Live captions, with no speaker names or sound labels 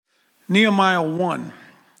Nehemiah 1.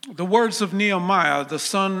 The words of Nehemiah, the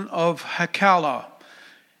son of Hakaliah.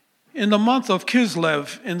 In the month of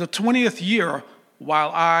Kislev, in the 20th year, while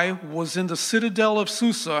I was in the citadel of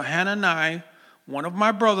Susa, Hanani, one of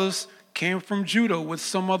my brothers, came from Judah with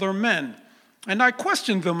some other men. And I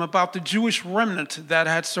questioned them about the Jewish remnant that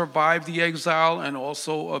had survived the exile and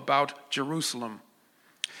also about Jerusalem.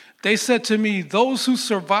 They said to me, "Those who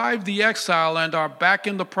survived the exile and are back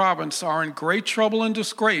in the province are in great trouble and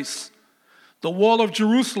disgrace. The wall of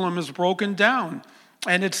Jerusalem is broken down,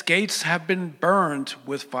 and its gates have been burned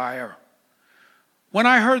with fire." When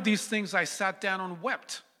I heard these things, I sat down and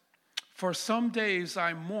wept. For some days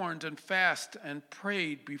I mourned and fasted and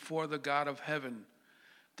prayed before the God of heaven.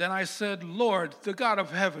 Then I said, "Lord, the God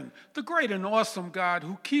of heaven, the great and awesome God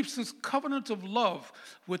who keeps his covenant of love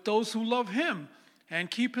with those who love him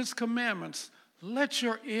and keep his commandments, let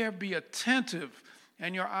your ear be attentive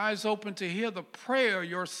and your eyes open to hear the prayer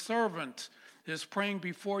your servant is praying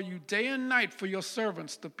before you day and night for your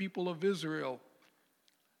servants, the people of Israel.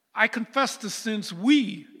 I confess the sins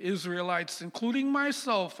we, Israelites, including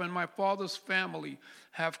myself and my father's family,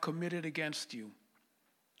 have committed against you.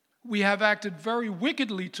 We have acted very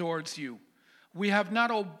wickedly towards you. We have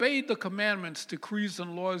not obeyed the commandments, decrees,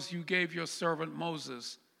 and laws you gave your servant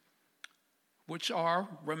Moses, which are,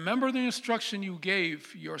 remember the instruction you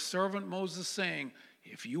gave your servant Moses, saying,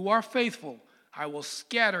 if you are faithful, I will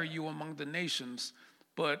scatter you among the nations.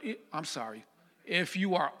 If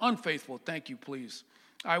you are unfaithful, thank you, please.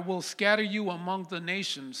 I will scatter you among the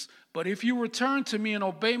nations. But if you return to me and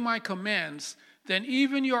obey my commands, then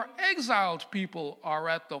even your exiled people are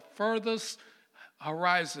at the furthest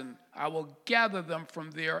horizon. I will gather them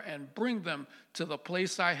from there and bring them to the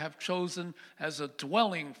place I have chosen as a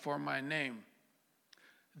dwelling for my name.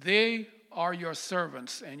 They are your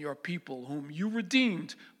servants and your people, whom you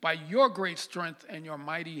redeemed by your great strength and your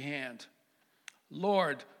mighty hand.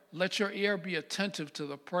 Lord, let your ear be attentive to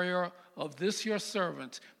the prayer of this your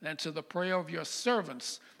servant and to the prayer of your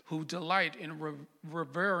servants who delight in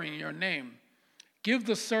revering your name. Give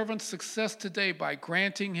the servant success today by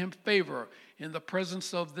granting him favor in the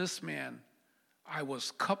presence of this man. I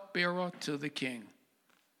was cupbearer to the king.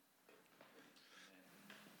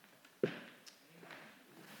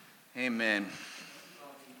 Amen.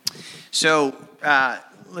 So,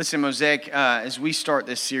 listen, Mosaic, as we start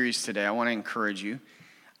this series today, I want to encourage you.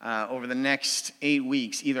 Over the next 8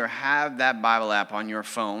 weeks, either have that Bible app on your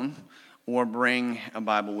phone or bring a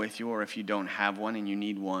Bible with you, or if you don't have one and you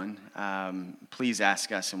need one, please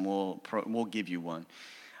ask us and we'll give you one.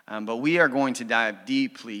 But we are going to dive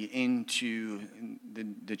deeply into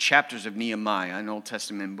the chapters of Nehemiah, an Old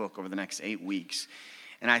Testament book, over the next 8 weeks.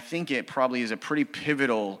 And I think it probably is a pretty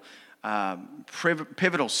pivotal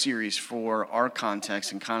series for our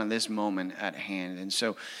context and kind of this moment at hand. And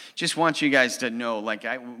so just want you guys to know,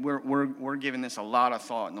 we're giving this a lot of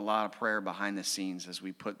thought and a lot of prayer behind the scenes as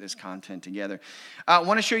we put this content together. I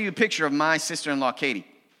want to show you a picture of my sister-in-law, Katie.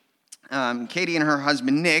 Katie and her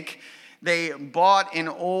husband, Nick, they bought an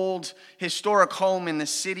old historic home in the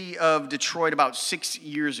city of Detroit about 6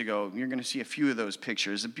 years ago. You're going to see a few of those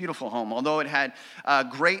pictures. A beautiful home. Although it had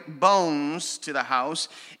great bones to the house,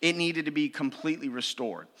 it needed to be completely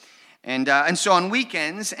restored. And so on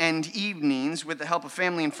weekends and evenings, with the help of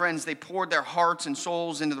family and friends, they poured their hearts and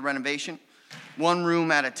souls into the renovation. One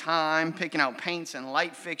room at a time, picking out paints and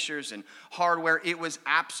light fixtures and hardware. It was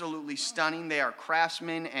absolutely stunning. They are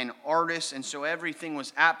craftsmen and artists, and so everything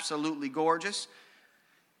was absolutely gorgeous.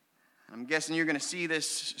 I'm guessing you're going to see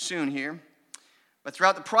this soon here. But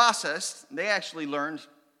throughout the process, they actually learned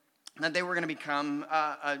that they were going to become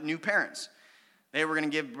new parents. They were going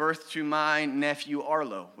to give birth to my nephew,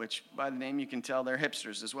 Arlo, which by the name you can tell they're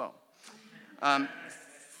hipsters as well.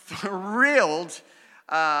 Thrilled.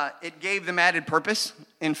 It gave them added purpose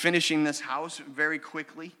in finishing this house very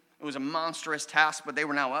quickly. It was a monstrous task, but they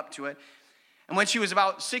were now up to it. And when she was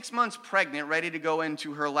about 6 months pregnant, ready to go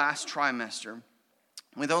into her last trimester,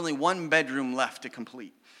 with only one bedroom left to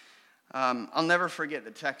complete, I'll never forget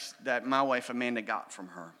the text that my wife Amanda got from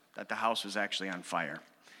her, that the house was actually on fire.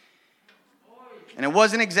 And it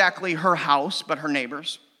wasn't exactly her house, but her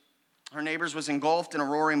neighbors. Her neighbors was engulfed in a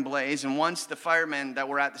roaring blaze, and once the firemen that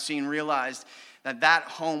were at the scene realized that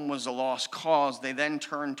home was a lost cause, they then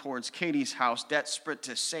turned towards Katie's house, desperate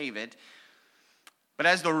to save it. But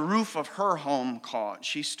as the roof of her home caught,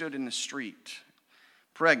 she stood in the street,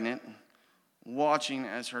 pregnant, watching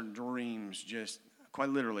as her dreams just quite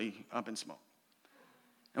literally up in smoke.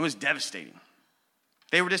 It was devastating.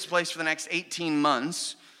 They were displaced for the next 18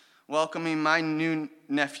 months, welcoming my new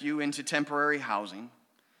nephew into temporary housing.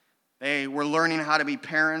 They were learning how to be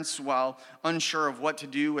parents while unsure of what to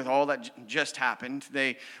do with all that just happened.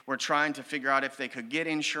 They were trying to figure out if they could get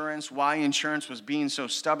insurance, why insurance was being so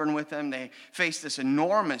stubborn with them. They faced this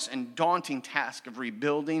enormous and daunting task of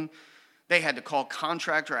rebuilding. They had to call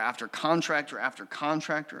contractor after contractor after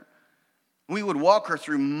contractor. We would walk her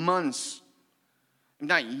through months, if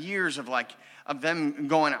not years, of them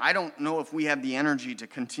going, I don't know if we have the energy to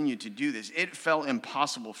continue to do this. It felt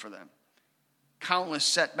impossible for them. Countless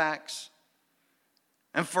setbacks.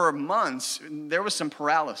 And for months, there was some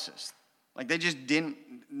paralysis. Like they just didn't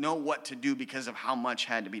know what to do because of how much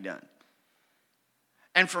had to be done.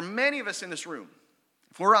 And for many of us in this room,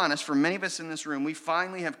 if we're honest, for many of us in this room, we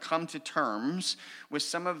finally have come to terms with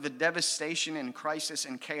some of the devastation and crisis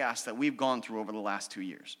and chaos that we've gone through over the last 2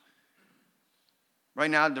 years. Right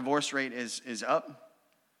now, the divorce rate is up.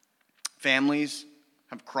 Families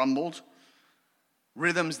have crumbled.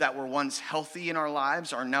 Rhythms that were once healthy in our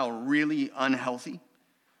lives are now really unhealthy.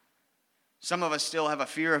 Some of us still have a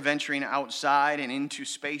fear of venturing outside and into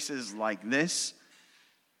spaces like this.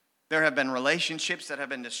 There have been relationships that have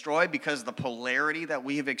been destroyed because of the polarity that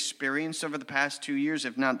we have experienced over the past 2 years,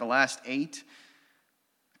 if not the last 8.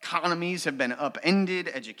 Economies have been upended.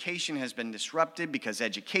 Education has been disrupted because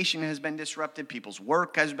education has been disrupted. People's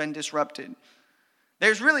work has been disrupted.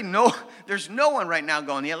 There's no one right now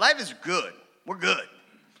going, yeah, life is good. We're good.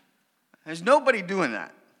 There's nobody doing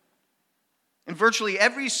that. In virtually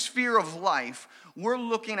every sphere of life, we're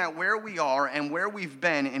looking at where we are and where we've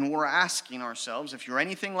been, and we're asking ourselves, if you're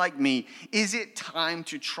anything like me, is it time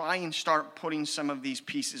to try and start putting some of these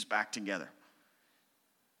pieces back together?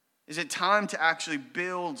 Is it time to actually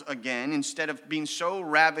build again instead of being so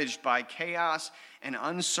ravaged by chaos and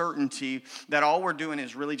uncertainty that all we're doing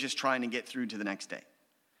is really just trying to get through to the next day?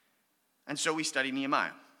 And so we study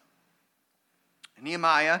Nehemiah.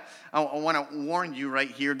 Nehemiah, I want to warn you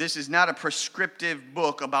right here, this is not a prescriptive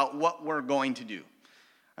book about what we're going to do.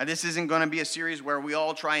 This isn't going to be a series where we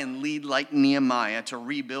all try and lead like Nehemiah to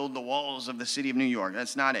rebuild the walls of the city of New York.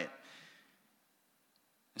 That's not it.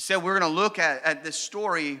 Instead, we're going to look at this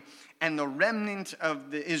story and the remnant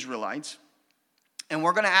of the Israelites, and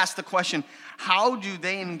we're going to ask the question, how do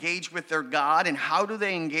they engage with their God and how do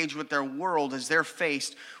they engage with their world as they're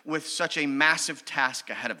faced with such a massive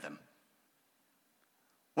task ahead of them?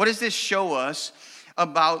 What does this show us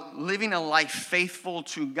about living a life faithful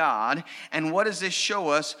to God? And what does this show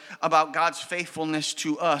us about God's faithfulness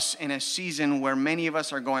to us in a season where many of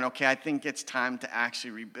us are going, okay, I think it's time to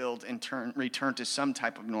actually rebuild and return to some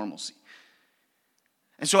type of normalcy?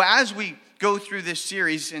 And so as we go through this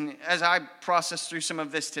series, and as I process through some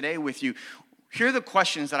of this today with you, here are the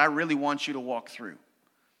questions that I really want you to walk through.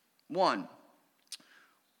 1,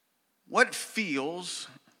 what feels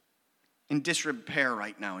in disrepair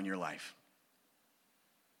right now in your life?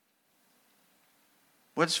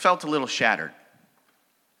 What's felt a little shattered?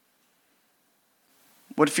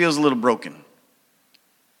 What feels a little broken?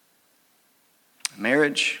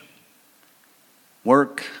 Marriage,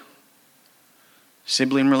 work,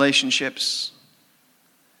 sibling relationships,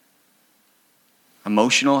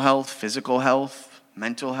 emotional health, physical health,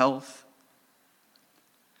 mental health.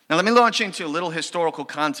 Now, let me launch into a little historical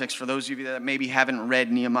context for those of you that maybe haven't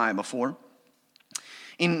read Nehemiah before.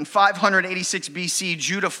 In 586 BC,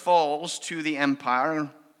 Judah falls to the empire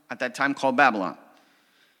at that time called Babylon.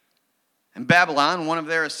 And Babylon, one of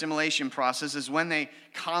their assimilation processes, when they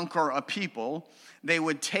conquer a people, they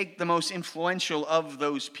would take the most influential of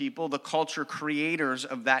those people, the culture creators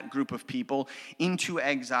of that group of people, into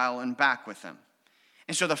exile and back with them.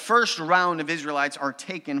 And so the first round of Israelites are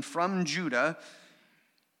taken from Judah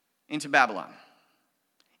into Babylon.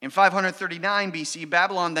 In 539 BC,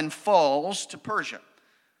 Babylon then falls to Persia.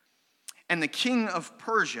 And the king of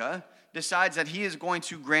Persia decides that he is going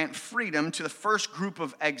to grant freedom to the first group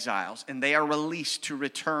of exiles, and they are released to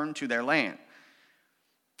return to their land.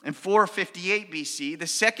 In 458 BC, the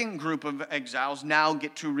second group of exiles now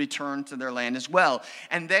get to return to their land as well.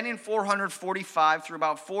 And then in 445 through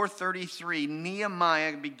about 433,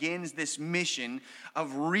 Nehemiah begins this mission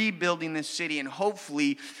of rebuilding the city and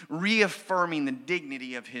hopefully reaffirming the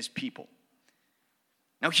dignity of his people.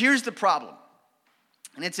 Now here's the problem,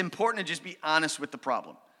 and it's important to just be honest with the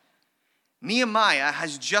problem. Nehemiah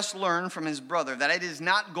has just learned from his brother that it is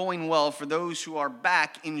not going well for those who are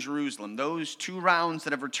back in Jerusalem. Those 2 rounds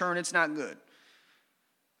that have returned, it's not good.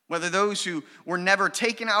 Whether those who were never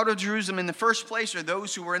taken out of Jerusalem in the first place or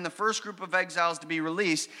those who were in the first group of exiles to be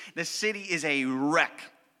released, the city is a wreck.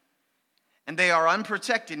 And they are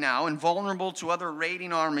unprotected now and vulnerable to other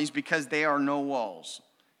raiding armies because there are no walls.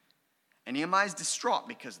 And Nehemiah is distraught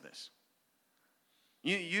because of this.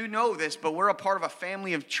 You know this, but we're a part of a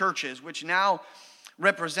family of churches which now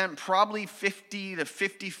represent probably 50 to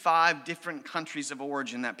 55 different countries of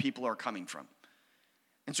origin that people are coming from.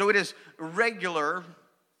 And so it is regular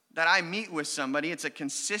that I meet with somebody. It's a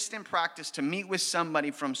consistent practice to meet with somebody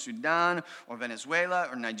from Sudan or Venezuela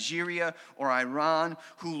or Nigeria or Iran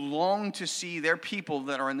who long to see their people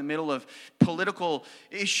that are in the middle of political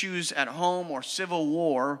issues at home or civil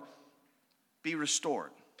war be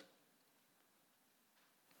restored.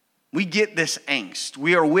 We get this angst.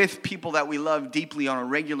 We are with people that we love deeply on a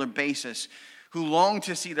regular basis who long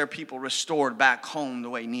to see their people restored back home the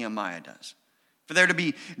way Nehemiah does. For there to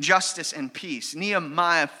be justice and peace.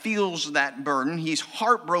 Nehemiah feels that burden. He's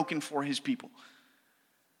heartbroken for his people.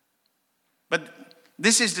 But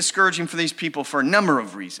this is discouraging for these people for a number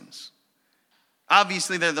of reasons.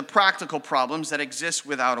 Obviously, there are the practical problems that exist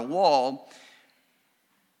without a wall.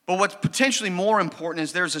 But what's potentially more important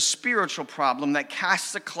is there's a spiritual problem that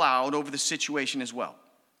casts a cloud over the situation as well.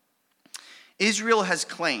 Israel has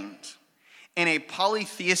claimed in a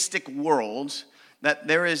polytheistic world that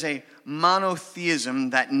there is a monotheism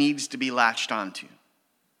that needs to be latched onto.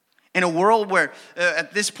 In a world where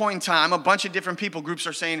at this point in time, a bunch of different people groups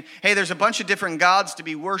are saying, hey, there's a bunch of different gods to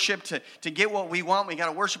be worshiped. To get what we want, we got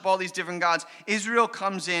to worship all these different gods. Israel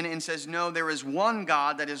comes in and says, no, there is one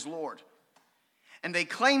God that is Lord. And they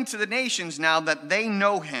claim to the nations now that they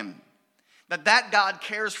know him, that God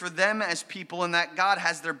cares for them as people, and that God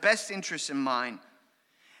has their best interests in mind.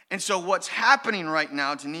 And so what's happening right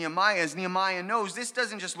now to Nehemiah is Nehemiah knows this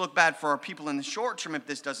doesn't just look bad for our people in the short term if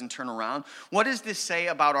this doesn't turn around. What does this say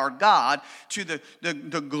about our God to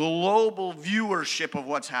the global viewership of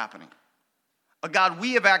what's happening? A God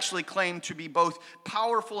we have actually claimed to be both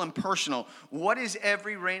powerful and personal. What is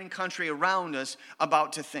every reigning country around us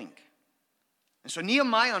about to think? And so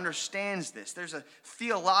Nehemiah understands this. There's a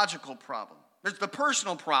theological problem. There's the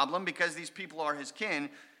personal problem because these people are his kin.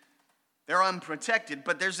 They're unprotected.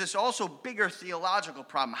 But there's this also bigger theological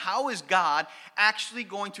problem. How is God actually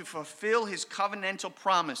going to fulfill his covenantal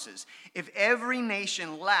promises if every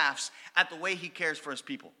nation laughs at the way he cares for his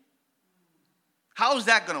people? How is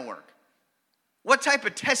that going to work? What type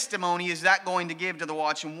of testimony is that going to give to the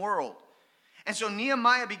watching world? And so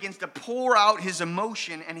Nehemiah begins to pour out his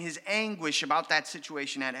emotion and his anguish about that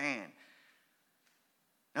situation at hand.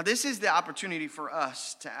 Now, this is the opportunity for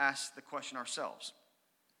us to ask the question ourselves.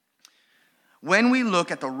 When we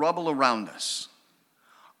look at the rubble around us,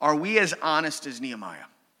 are we as honest as Nehemiah?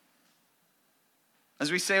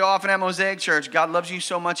 As we say often at Mosaic Church, God loves you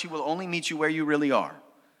so much, he will only meet you where you really are.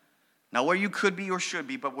 Not where you could be or should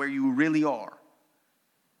be, but where you really are.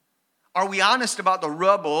 Are we honest about the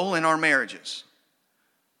rubble in our marriages?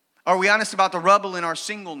 Are we honest about the rubble in our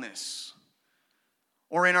singleness?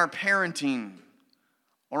 Or in our parenting?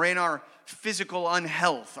 Or in our physical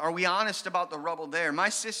unhealth? Are we honest about the rubble there? My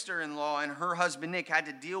sister-in-law and her husband Nick had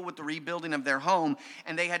to deal with the rebuilding of their home,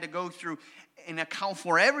 and they had to go through and account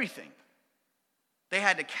for everything. They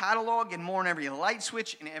had to catalog and mourn every light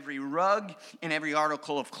switch and every rug and every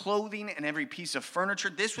article of clothing and every piece of furniture.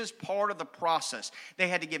 This was part of the process. They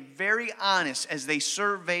had to get very honest as they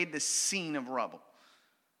surveyed the scene of rubble.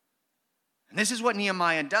 And this is what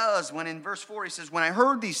Nehemiah does when in verse 4 he says, when I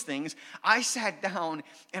heard these things, I sat down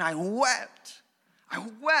and I wept. I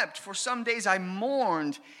wept. For some days I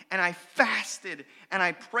mourned and I fasted and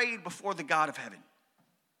I prayed before the God of heaven.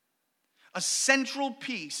 A central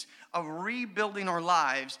piece of rebuilding our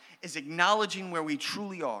lives is acknowledging where we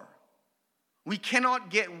truly are. We cannot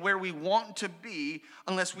get where we want to be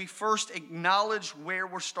unless we first acknowledge where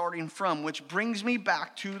we're starting from, which brings me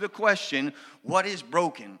back to the question, what is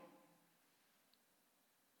broken?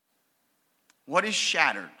 What is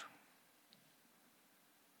shattered?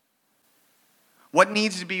 What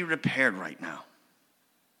needs to be repaired right now?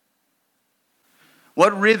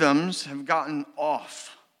 What rhythms have gotten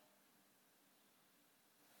off?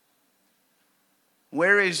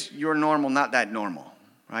 Where is your normal not that normal,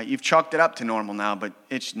 right? You've chalked it up to normal now, but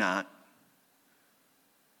it's not.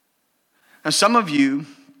 Now, some of you,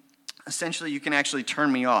 essentially, you can actually turn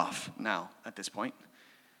me off now at this point.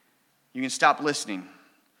 You can stop listening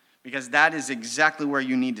because that is exactly where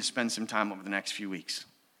you need to spend some time over the next few weeks.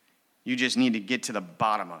 You just need to get to the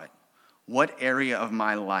bottom of it. What area of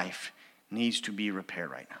my life needs to be repaired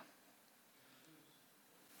right now?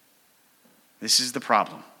 This is the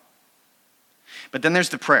problem. But then there's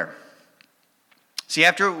the prayer. See,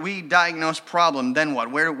 after we diagnose problem, then what?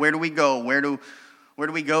 Where do we go? Where do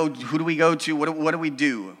we go? Who do we go to? What do we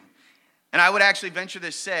do? And I would actually venture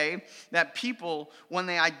to say that people, when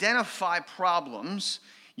they identify problems,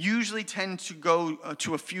 usually tend to go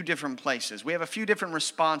to a few different places. We have a few different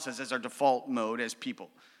responses as our default mode as people.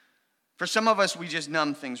 For some of us, we just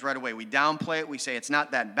numb things right away. We downplay it. We say it's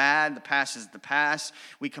not that bad. The past is the past.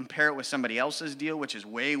 We compare it with somebody else's deal, which is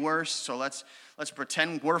way worse. So let's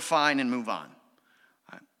pretend we're fine and move on.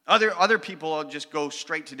 Other people will just go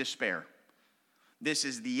straight to despair. This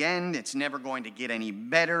is the end. It's never going to get any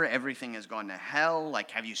better. Everything has gone to hell.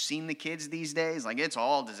 Like, have you seen the kids these days? Like, it's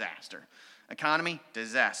all disaster. Economy,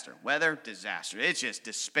 disaster. Weather, disaster. It's just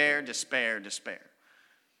despair, despair, despair.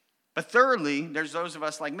 But thirdly, there's those of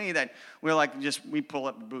us like me that we pull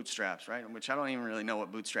up the bootstraps, right? Which I don't even really know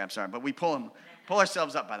what bootstraps are, but we pull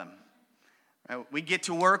ourselves up by them. Right? We get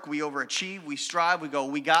to work, we overachieve, we strive, we go,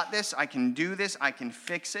 we got this, I can do this, I can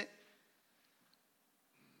fix it.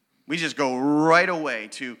 We just go right away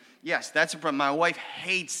to, yes, that's a problem. My wife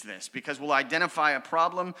hates this because we'll identify a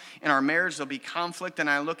problem in our marriage, there'll be conflict, and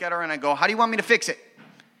I look at her and I go, how do you want me to fix it?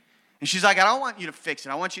 And she's like, I don't want you to fix it.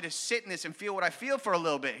 I want you to sit in this and feel what I feel for a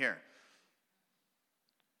little bit here.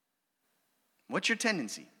 What's your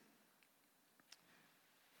tendency?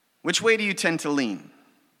 Which way do you tend to lean?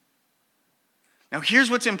 Now, here's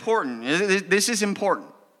what's important. This is important.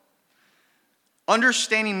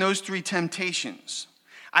 Understanding those three temptations,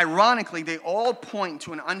 ironically, they all point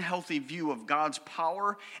to an unhealthy view of God's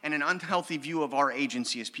power and an unhealthy view of our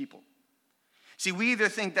agency as people. See, we either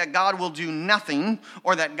think that God will do nothing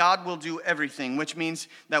or that God will do everything, which means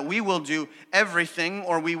that we will do everything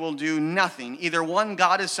or we will do nothing. Either one,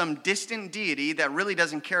 God is some distant deity that really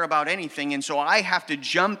doesn't care about anything, and so I have to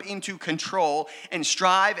jump into control and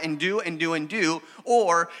strive and do,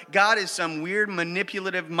 or God is some weird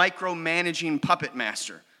manipulative micromanaging puppet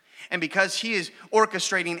master. And because he is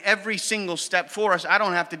orchestrating every single step for us, I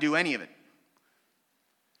don't have to do any of it.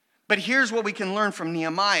 But here's what we can learn from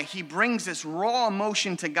Nehemiah. He brings this raw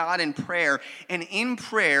emotion to God in prayer, and in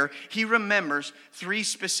prayer, he remembers three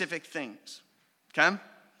specific things. Okay?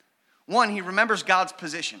 One, he remembers God's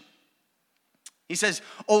position. He says,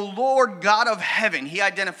 O Lord God of heaven. He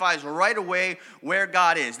identifies right away where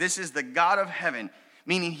God is. This is the God of heaven,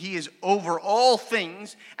 meaning he is over all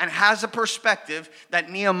things and has a perspective that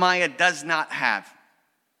Nehemiah does not have.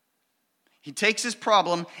 He takes his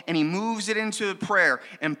problem and he moves it into prayer.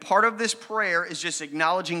 And part of this prayer is just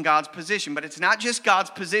acknowledging God's position. But it's not just God's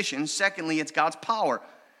position. Secondly, it's God's power.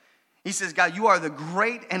 He says, God, you are the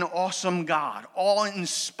great and awesome God,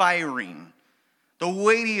 all-inspiring, the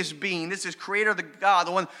weightiest being. This is creator of the God,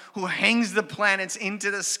 the one who hangs the planets into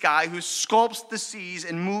the sky, who sculpts the seas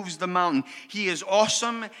and moves the mountain. He is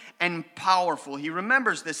awesome and powerful. He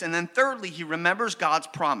remembers this. And then thirdly, he remembers God's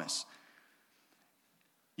promise.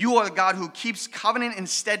 You are the God who keeps covenant and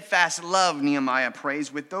steadfast love, Nehemiah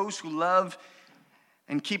prays, with those who love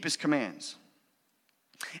and keep his commands.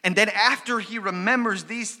 And then after he remembers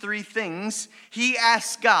these three things, he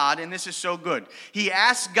asks God, and this is so good, he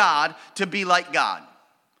asks God to be like God.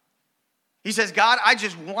 He says, God, I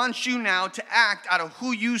just want you now to act out of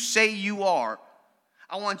who you say you are.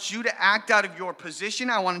 I want you to act out of your position.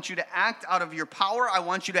 I want you to act out of your power. I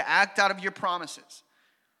want you to act out of your promises.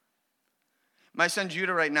 My son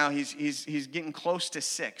Judah right now, he's getting close to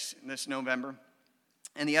 6 this November.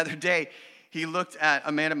 And the other day, he looked at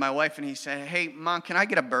Amanda, my wife, and he said, hey, Mom, can I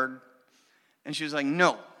get a bird? And she was like,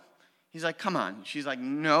 no. He's like, come on. She's like,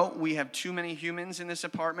 no, we have too many humans in this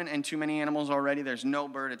apartment and too many animals already. There's no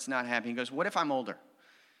bird. It's not happy. He goes, what if I'm older?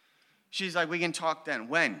 She's like, we can talk then.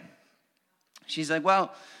 When? She's like,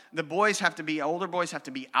 well, older boys have to be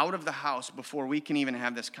out of the house before we can even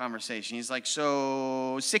have this conversation. He's like,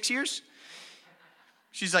 so 6 years?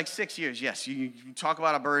 She's like, 6 years, yes. You talk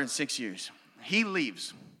about a bird in 6 years. He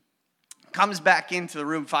leaves, comes back into the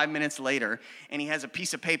room 5 minutes later, and he has a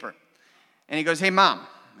piece of paper. And he goes, hey, Mom.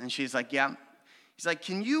 And she's like, yeah. He's like,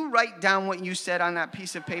 can you write down what you said on that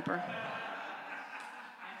piece of paper?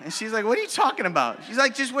 And she's like, what are you talking about? She's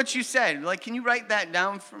like, just what you said. Like, can you write that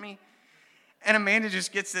down for me? And Amanda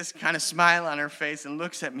just gets this kind of smile on her face and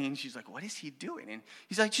looks at me, and she's like, what is he doing? And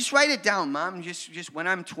he's like, just write it down, Mom. Just when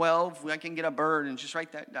I'm 12, I can get a bird, and just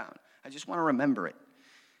write that down. I just want to remember it.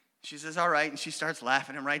 She says, all right, and she starts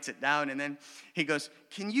laughing and writes it down, and then he goes,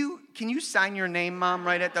 can you sign your name, Mom,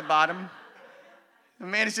 right at the bottom?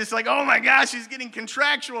 Amanda's just like, oh my gosh, she's getting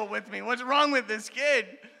contractual with me. What's wrong with this kid?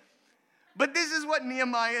 But this is what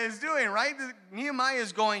Nehemiah is doing, right? Nehemiah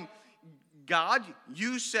is going, God,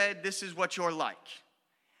 you said this is what you're like.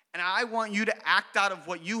 And I want you to act out of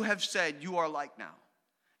what you have said you are like now.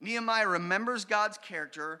 Nehemiah remembers God's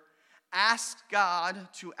character, asks God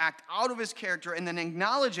to act out of his character, and then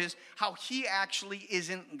acknowledges how he actually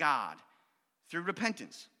isn't God through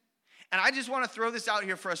repentance. And I just want to throw this out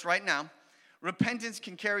here for us right now. Repentance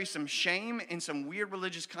can carry some shame and some weird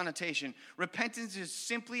religious connotation. Repentance is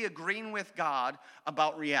simply agreeing with God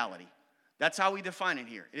about reality. That's how we define it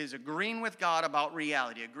here. It is agreeing with God about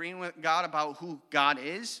reality, agreeing with God about who God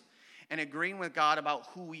is, and agreeing with God about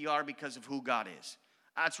who we are because of who God is.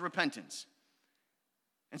 That's repentance.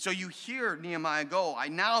 And so you hear Nehemiah go, I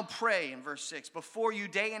now pray, in verse 6, before you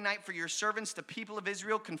day and night for your servants, the people of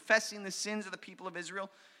Israel, confessing the sins of the people of Israel,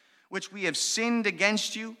 which we have sinned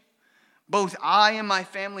against you. Both I and my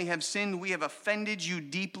family have sinned. We have offended you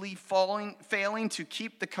deeply, failing to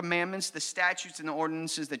keep the commandments, the statutes, and the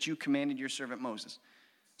ordinances that you commanded your servant Moses.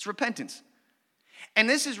 It's repentance. And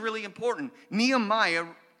this is really important. Nehemiah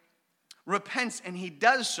repents, and he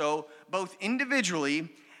does so both individually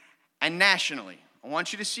and nationally. I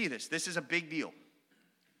want you to see this. This is a big deal.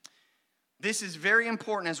 This is very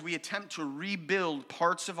important as we attempt to rebuild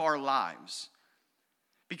parts of our lives.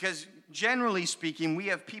 Because generally speaking, we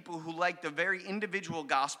have people who like the very individual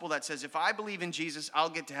gospel that says, if I believe in Jesus, I'll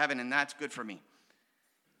get to heaven, and that's good for me.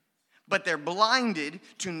 But they're blinded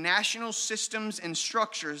to national systems and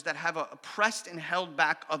structures that have oppressed and held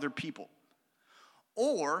back other people.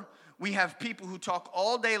 Or we have people who talk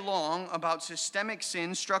all day long about systemic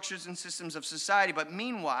sin, structures and systems of society, but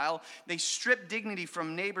meanwhile, they strip dignity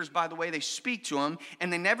from neighbors by the way they speak to them,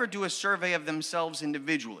 and they never do a survey of themselves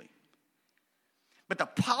individually. But the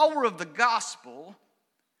power of the gospel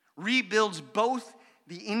rebuilds both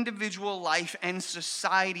the individual life and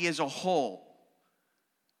society as a whole.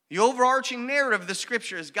 The overarching narrative of the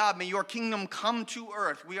scripture is, God, may your kingdom come to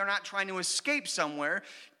earth. We are not trying to escape somewhere.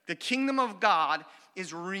 The kingdom of God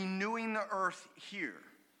is renewing the earth here.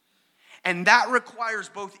 And that requires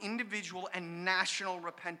both individual and national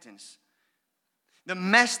repentance. The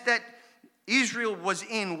mess that Israel was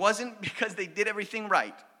in wasn't because they did everything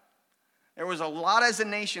right. There was a lot as a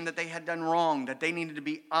nation that they had done wrong that they needed to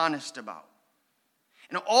be honest about.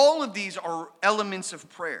 And all of these are elements of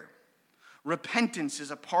prayer. Repentance is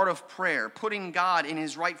a part of prayer. Putting God in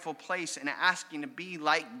his rightful place and asking to be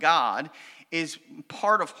like God is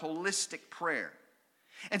part of holistic prayer.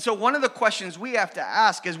 And so one of the questions we have to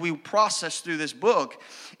ask as we process through this book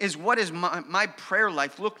is, what does my prayer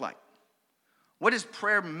life look like? What is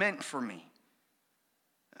prayer meant for me?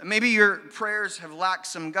 Maybe your prayers have lacked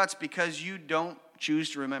some guts because you don't choose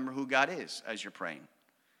to remember who God is as you're praying.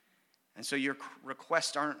 And so your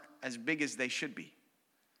requests aren't as big as they should be.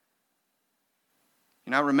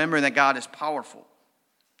 You're not remembering that God is powerful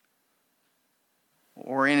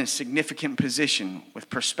or in a significant position with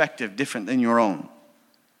perspective different than your own.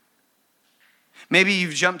 Maybe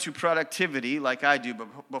you've jumped to productivity like I do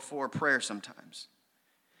before prayer sometimes.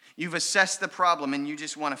 You've assessed the problem and you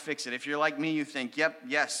just want to fix it. If you're like me, you think,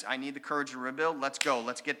 yes, I need the courage to rebuild. Let's go.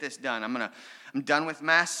 Let's get this done. I'm done with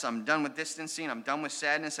masks. I'm done with distancing. I'm done with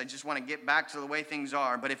sadness. I just want to get back to the way things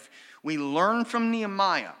are. But if we learn from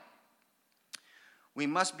Nehemiah, we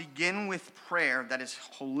must begin with prayer that is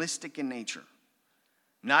holistic in nature.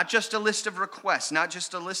 Not just a list of requests, not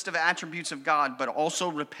just a list of attributes of God, but also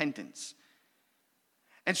repentance.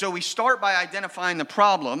 And so we start by identifying the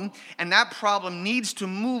problem, and that problem needs to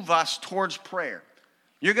move us towards prayer.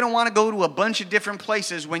 You're going to want to go to a bunch of different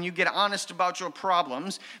places when you get honest about your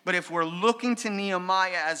problems, but if we're looking to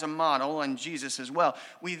Nehemiah as a model, and Jesus as well,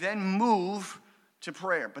 we then move to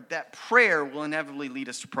prayer. But that prayer will inevitably lead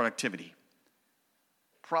us to productivity.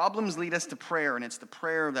 Problems lead us to prayer, and it's the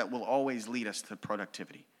prayer that will always lead us to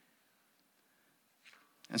productivity.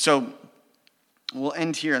 And so we'll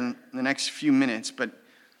end here in the next few minutes, but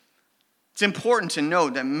it's important to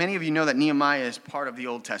note that many of you know that Nehemiah is part of the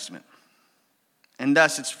Old Testament. And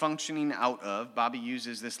thus it's functioning out of, Bobby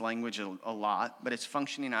uses this language a lot, but it's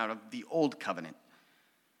functioning out of the Old Covenant.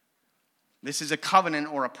 This is a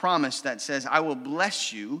covenant or a promise that says, I will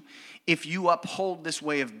bless you if you uphold this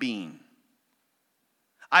way of being.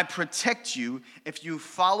 I protect you if you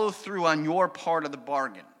follow through on your part of the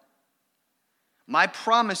bargain. My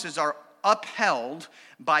promises are upheld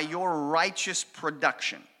by your righteous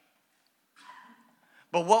production.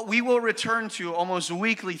 But what we will return to almost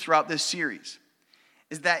weekly throughout this series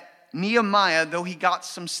is that Nehemiah, though he got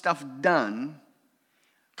some stuff done,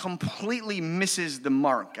 completely misses the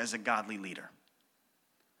mark as a godly leader.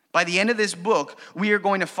 By the end of this book, we are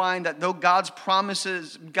going to find that though God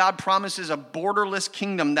promises a borderless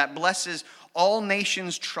kingdom that blesses all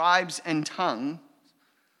nations, tribes, and tongues,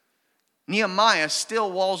 Nehemiah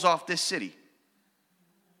still walls off this city,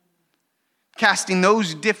 casting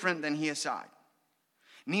those different than he aside.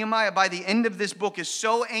 Nehemiah, by the end of this book, is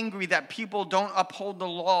so angry that people don't uphold the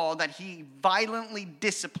law that he violently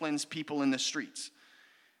disciplines people in the streets.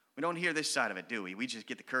 We don't hear this side of it, do we? We just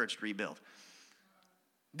get the courage to rebuild.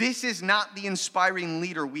 This is not the inspiring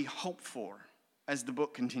leader we hope for as the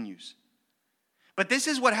book continues. But this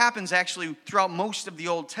is what happens actually throughout most of the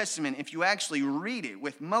Old Testament. If you actually read it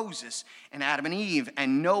with Moses and Adam and Eve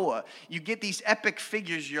and Noah, you get these epic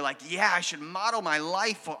figures. You're like, yeah, I should model my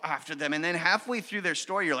life after them. And then halfway through their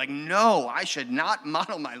story, you're like, no, I should not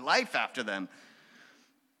model my life after them.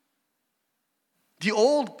 The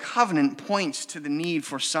old covenant points to the need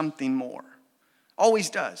for something more. Always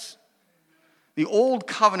does. The old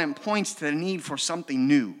covenant points to the need for something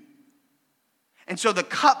new. And so the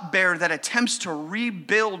cupbearer that attempts to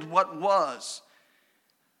rebuild what was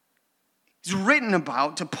is written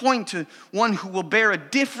about to point to one who will bear a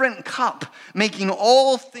different cup, making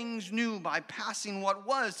all things new by passing what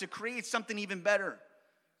was to create something even better.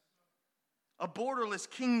 A borderless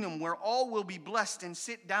kingdom where all will be blessed and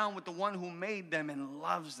sit down with the one who made them and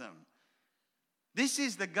loves them. This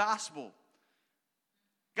is the gospel.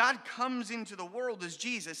 God comes into the world as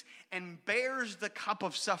Jesus and bears the cup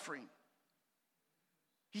of suffering.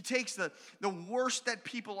 He takes the worst that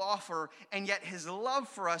people offer, and yet his love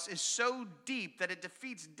for us is so deep that it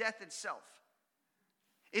defeats death itself.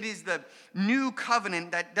 It is the new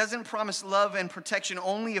covenant that doesn't promise love and protection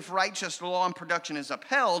only if righteous law and production is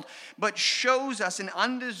upheld, but shows us an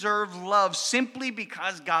undeserved love simply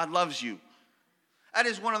because God loves you. That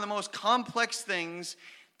is one of the most complex things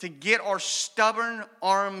to get our stubborn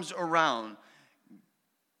arms around.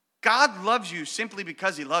 God loves you simply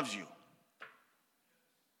because he loves you.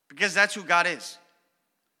 Because that's who God is.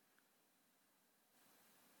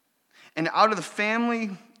 And out of the family,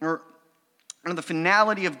 or out of the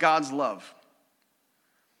finality of God's love,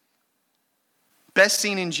 best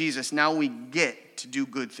seen in Jesus, now we get to do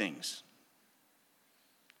good things.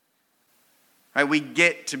 Right? We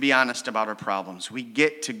get to be honest about our problems. We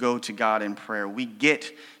get to go to God in prayer. We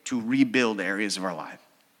get to rebuild areas of our life.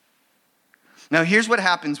 Now, here's what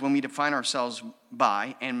happens when we define ourselves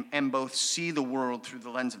by and both see the world through the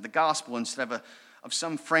lens of the gospel instead of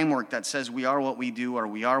some framework that says we are what we do, or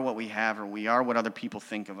we are what we have, or we are what other people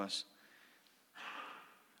think of us.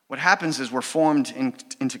 What happens is we're formed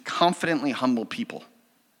into confidently humble people.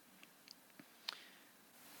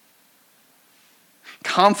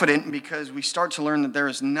 Confident because we start to learn that there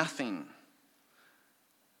is nothing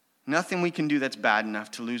we can do that's bad enough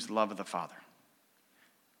to lose the love of the Father.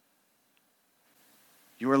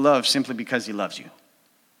 You are loved simply because he loves you.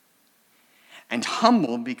 And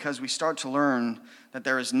humble because we start to learn that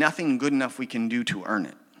there is nothing good enough we can do to earn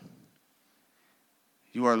it.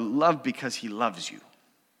 You are loved because he loves you.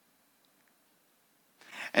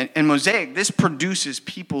 And Mosaic, this produces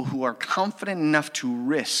people who are confident enough to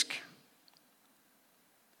risk.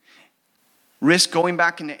 Risk going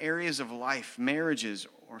back into areas of life, marriages,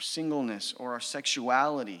 or singleness, or our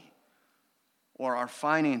sexuality, or our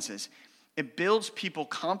finances. It builds people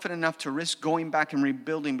confident enough to risk going back and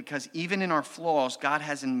rebuilding because even in our flaws, God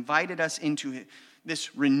has invited us into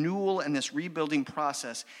this renewal and this rebuilding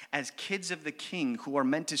process as kids of the King who are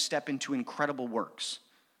meant to step into incredible works.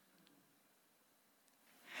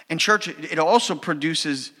 And church, it also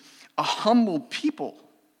produces a humble people,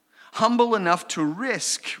 humble enough to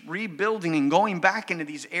risk rebuilding and going back into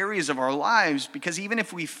these areas of our lives because even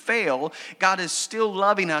if we fail, God is still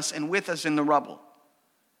loving us and with us in the rubble.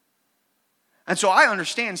 And so I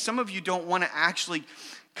understand some of you don't want to actually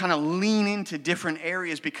kind of lean into different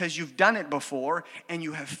areas because you've done it before and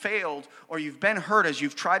you have failed, or you've been hurt as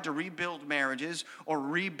you've tried to rebuild marriages or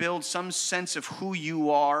rebuild some sense of who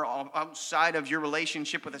you are outside of your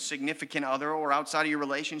relationship with a significant other or outside of your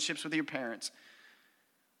relationships with your parents.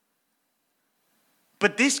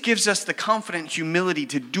 But this gives us the confident humility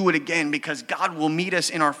to do it again because God will meet us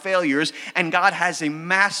in our failures and God has a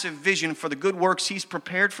massive vision for the good works he's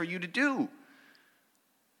prepared for you to do.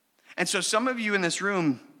 And so some of you in this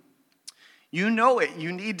room, you know it.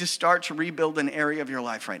 You need to start to rebuild an area of your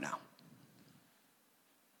life right now.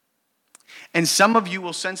 And some of you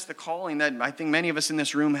will sense the calling that I think many of us in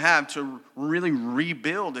this room have to really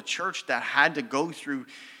rebuild a church that had to go through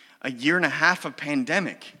a year and a half of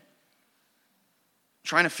pandemic.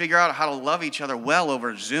 Trying to figure out how to love each other well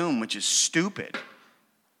over Zoom, which is stupid.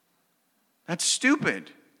 That's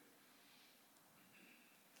stupid.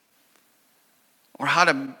 Or how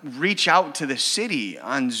to reach out to the city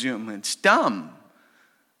on Zoom. It's dumb.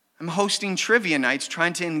 I'm hosting trivia nights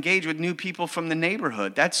trying to engage with new people from the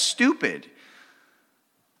neighborhood. That's stupid.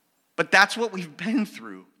 But that's what we've been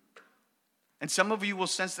through. And some of you will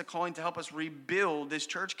sense the calling to help us rebuild this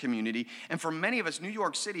church community. And for many of us, New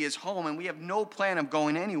York City is home, and we have no plan of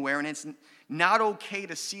going anywhere. And it's not okay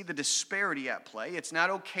to see the disparity at play. It's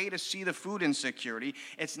not okay to see the food insecurity.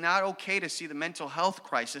 It's not okay to see the mental health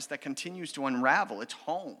crisis that continues to unravel. It's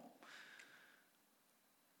home.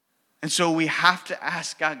 And so we have to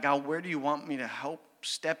ask God, where do you want me to help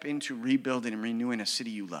step into rebuilding and renewing a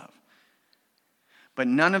city you love? But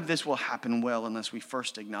none of this will happen well unless we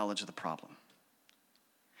first acknowledge the problem.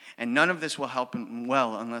 And none of this will happen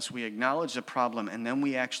well unless we acknowledge the problem and then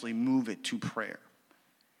we actually move it to prayer.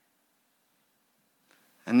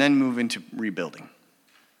 And then move into rebuilding.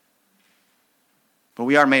 But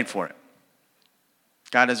we are made for it.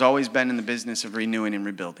 God has always been in the business of renewing and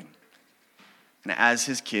rebuilding. And as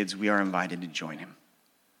his kids, we are invited to join him.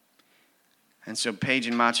 And so Paige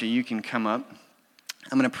and Macha, you can come up.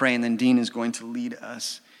 I'm going to pray, and then Dean is going to lead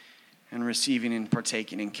us in receiving and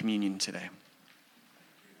partaking in communion today.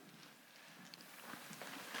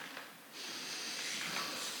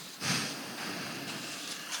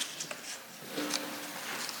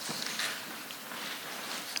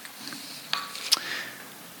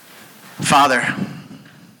 Father,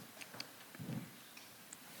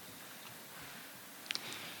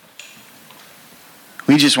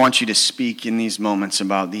 we just want you to speak in these moments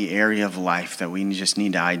about the area of life that we just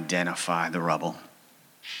need to identify the rubble.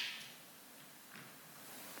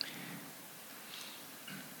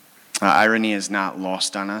 Irony is not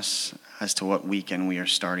lost on us as to what weekend we are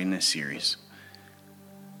starting this series.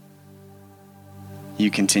 You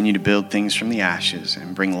continue to build things from the ashes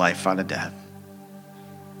and bring life out of death.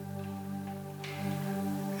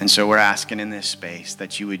 And so we're asking in this space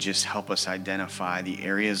that you would just help us identify the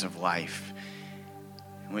areas of life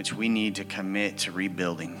in which we need to commit to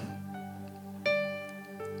rebuilding.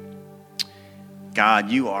 God,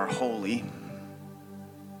 you are holy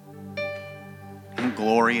and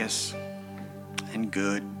glorious and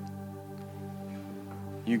good.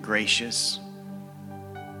 You're gracious.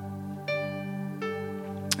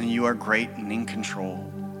 And you are great and in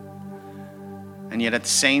control. And yet at the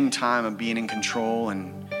same time of being in control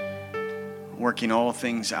and working all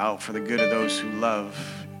things out for the good of those who love,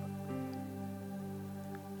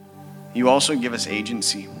 you also give us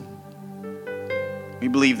agency. We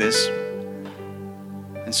believe this.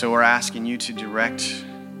 And so we're asking you to direct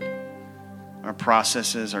our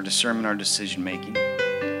processes, our discernment, our decision making,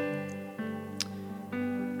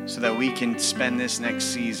 so that we can spend this next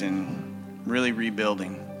season really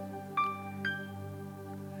rebuilding.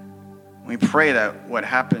 We pray that what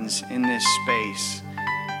happens in this space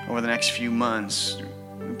over the next few months,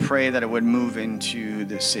 we pray that it would move into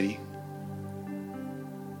the city.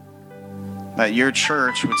 That your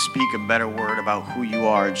church would speak a better word about who you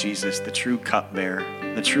are, Jesus, the true cupbearer,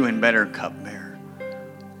 the true and better cupbearer.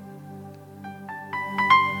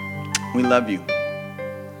 We love you.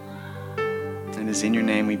 And it is in your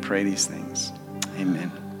name we pray these things.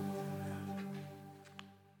 Amen.